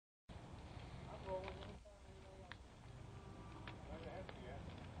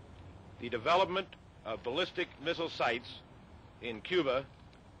The development of ballistic missile sites in Cuba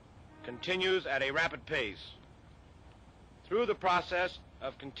continues at a rapid pace. Through the process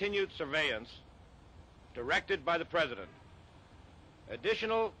of continued surveillance directed by the President,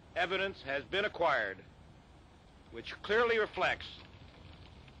 additional evidence has been acquired which clearly reflects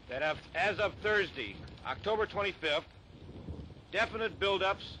that as of Thursday, October 25th, definite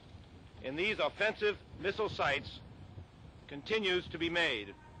buildups in these offensive missile sites continues to be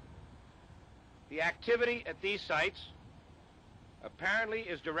made. The activity at these sites apparently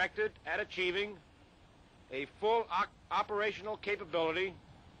is directed at achieving a full operational capability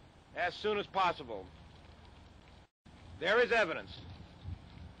as soon as possible. There is evidence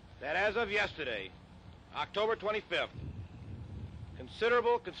that as of yesterday, October 25th,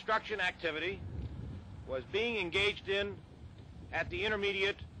 considerable construction activity was being engaged in at the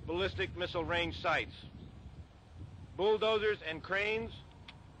intermediate ballistic missile range sites. Bulldozers and cranes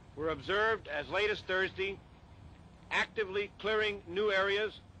were observed as late as Thursday, actively clearing new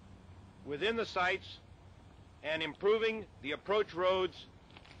areas within the sites and improving the approach roads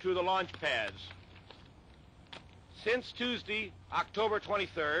to the launch pads. Since Tuesday, October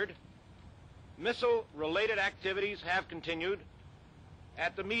 23rd, missile-related activities have continued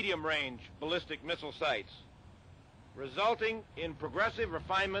at the medium-range ballistic missile sites, resulting in progressive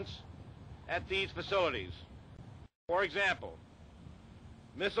refinements at these facilities. For example,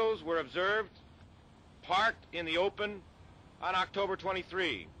 missiles were observed parked in the open on October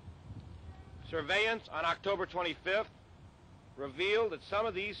 23. Surveillance on October 25th revealed that some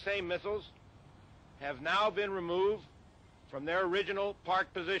of these same missiles have now been removed from their original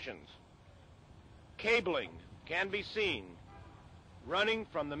parked positions. Cabling can be seen running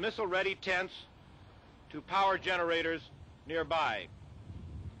from the missile-ready tents to power generators nearby.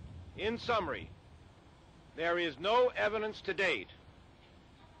 In summary, there is no evidence to date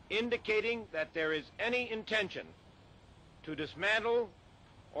indicating that there is any intention to dismantle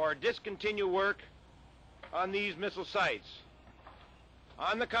or discontinue work on these missile sites.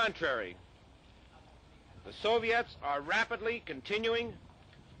 On the contrary, the Soviets are rapidly continuing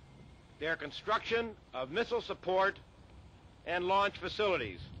their construction of missile support and launch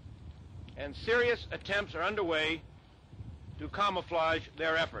facilities, and serious attempts are underway to camouflage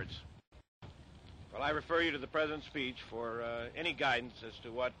their efforts. Well, I refer you to the President's speech for any guidance as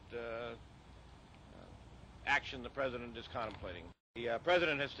to what action the President is contemplating. The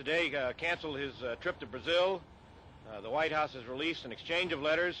President has today canceled his trip to Brazil. The White House has released an exchange of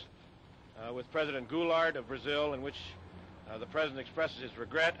letters with President Goulart of Brazil, in which the President expresses his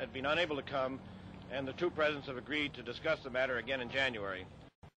regret at being unable to come, and the two Presidents have agreed to discuss the matter again in January.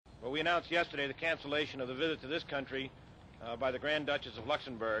 Well, we announced yesterday the cancellation of the visit to this country by the Grand Duchess of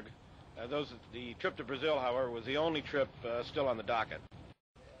Luxembourg. The trip to Brazil, however, was the only trip still on the docket.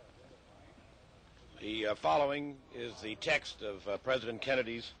 The following is the text of President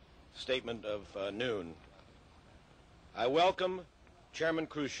Kennedy's statement of noon. I welcome Chairman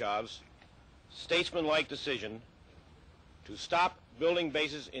Khrushchev's statesmanlike decision to stop building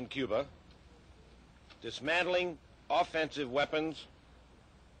bases in Cuba, dismantling offensive weapons,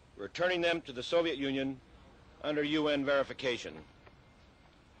 returning them to the Soviet Union under UN verification.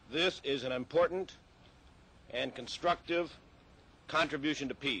 This is an important and constructive contribution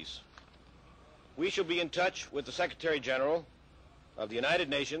to peace. We shall be in touch with the Secretary General of the United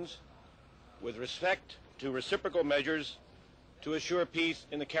Nations with respect to reciprocal measures to assure peace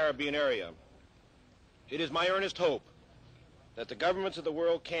in the Caribbean area. It is my earnest hope that the governments of the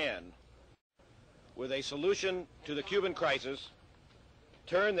world can, with a solution to the Cuban crisis,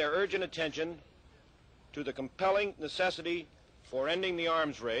 turn their urgent attention to the compelling necessity for ending the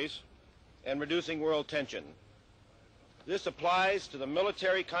arms race and reducing world tension. This applies to the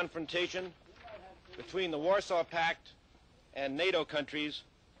military confrontation between the Warsaw Pact and NATO countries,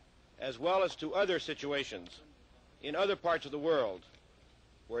 as well as to other situations in other parts of the world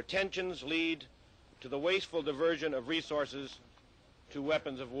where tensions lead to the wasteful diversion of resources to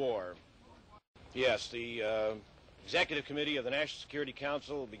weapons of war. Yes, the Executive Committee of the National Security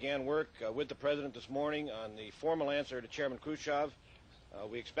Council began work with the President this morning on the formal answer to Chairman Khrushchev.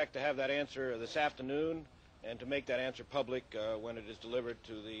 We expect to have that answer this afternoon and to make that answer public when it is delivered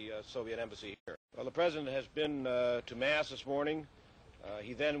to the Soviet embassy here. Well, the President has been to Mass this morning.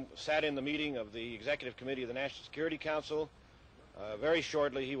 He then sat in the meeting of the Executive Committee of the National Security Council. Very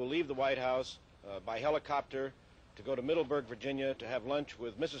shortly, he will leave the White House by helicopter to go to Middleburg, Virginia, to have lunch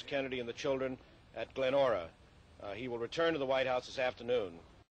with Mrs. Kennedy and the children at Glenora. He will return to the White House this afternoon.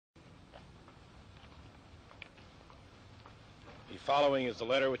 The following is the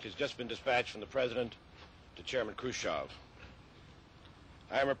letter which has just been dispatched from the President to Chairman Khrushchev.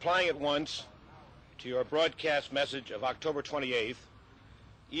 I am replying at once to your broadcast message of October 28th,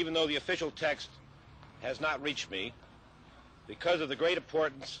 even though the official text has not reached me, because of the great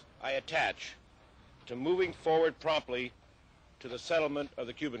importance I attach to moving forward promptly to the settlement of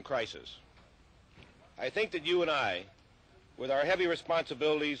the Cuban crisis. I think that you and I, with our heavy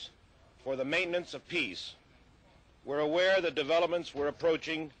responsibilities for the maintenance of peace, were aware that developments were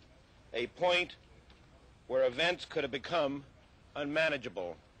approaching a point where events could have become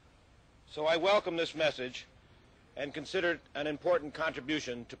unmanageable. So I welcome this message and consider it an important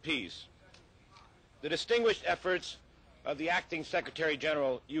contribution to peace. The distinguished efforts of the Acting Secretary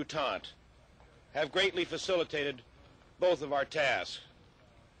General, U Tant, have greatly facilitated both of our tasks.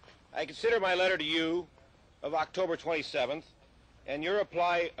 I consider my letter to you of October 27th and your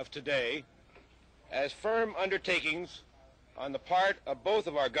reply of today as firm undertakings on the part of both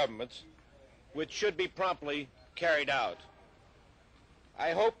of our governments, which should be promptly carried out.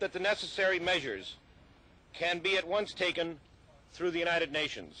 I hope that the necessary measures can be at once taken through the United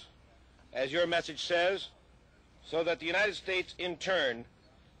Nations, as your message says, so that the United States in turn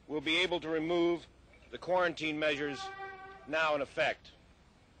will be able to remove the quarantine measures now in effect.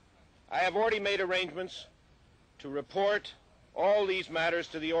 I have already made arrangements to report all these matters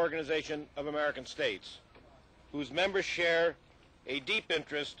to the Organization of American States, whose members share a deep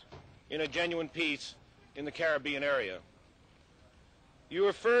interest in a genuine peace in the Caribbean area. You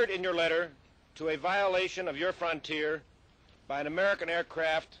referred in your letter to a violation of your frontier by an American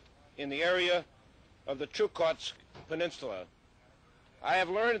aircraft in the area of the Chukotka Peninsula. I have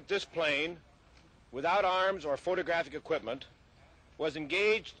learned that this plane, without arms or photographic equipment, was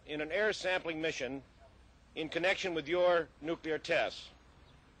engaged in an air sampling mission in connection with your nuclear tests.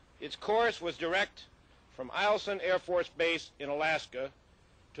 Its course was direct from Eielson Air Force Base in Alaska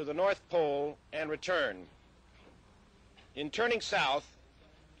to the North Pole and return. In turning south,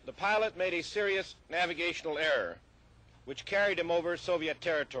 the pilot made a serious navigational error, which carried him over Soviet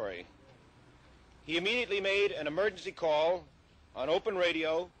territory. He immediately made an emergency call on open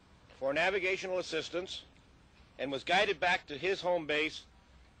radio for navigational assistance and was guided back to his home base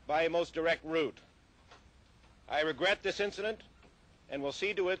by a most direct route. I regret this incident and will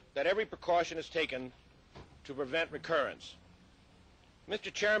see to it that every precaution is taken to prevent recurrence.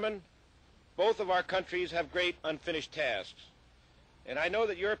 Mr. Chairman, both of our countries have great unfinished tasks, and I know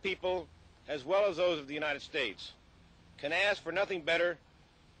that your people, as well as those of the United States, can ask for nothing better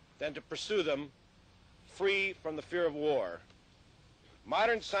than to pursue them free from the fear of war.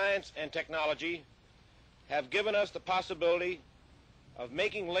 Modern science and technology have given us the possibility of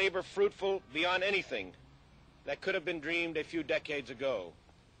making labor fruitful beyond anything that could have been dreamed a few decades ago.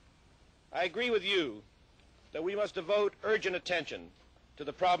 I agree with you that we must devote urgent attention to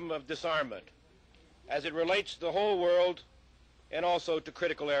the problem of disarmament as it relates to the whole world and also to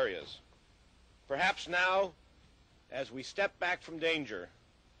critical areas. Perhaps now, as we step back from danger,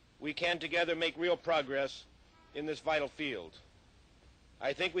 we can together make real progress in this vital field.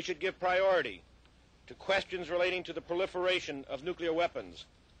 I think we should give priority to questions relating to the proliferation of nuclear weapons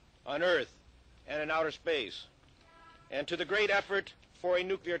on Earth and in outer space, and to the great effort for a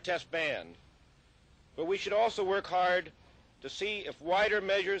nuclear test ban. But we should also work hard to see if wider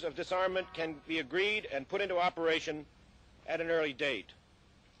measures of disarmament can be agreed and put into operation at an early date.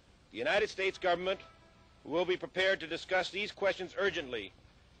 The United States government will be prepared to discuss these questions urgently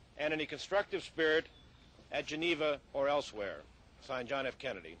and in a constructive spirit at Geneva or elsewhere. Signed, John F.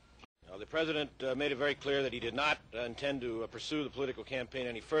 Kennedy. Now, the President made it very clear that he did not intend to pursue the political campaign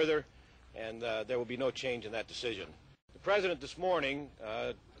any further, and there will be no change in that decision. The President this morning,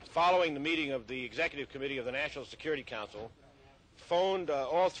 following the meeting of the Executive Committee of the National Security Council, phoned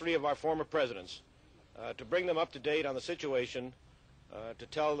all three of our former presidents to bring them up to date on the situation, to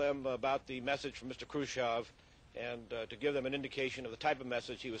tell them about the message from Mr. Khrushchev, and to give them an indication of the type of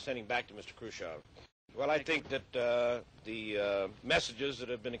message he was sending back to Mr. Khrushchev. Well, I think that the messages that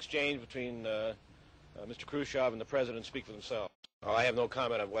have been exchanged between Mr. Khrushchev and the President speak for themselves. Well, I have no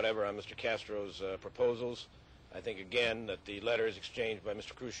comment whatever on Mr. Castro's proposals. I think, again, that the letters exchanged by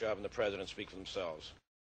Mr. Khrushchev and the President speak for themselves.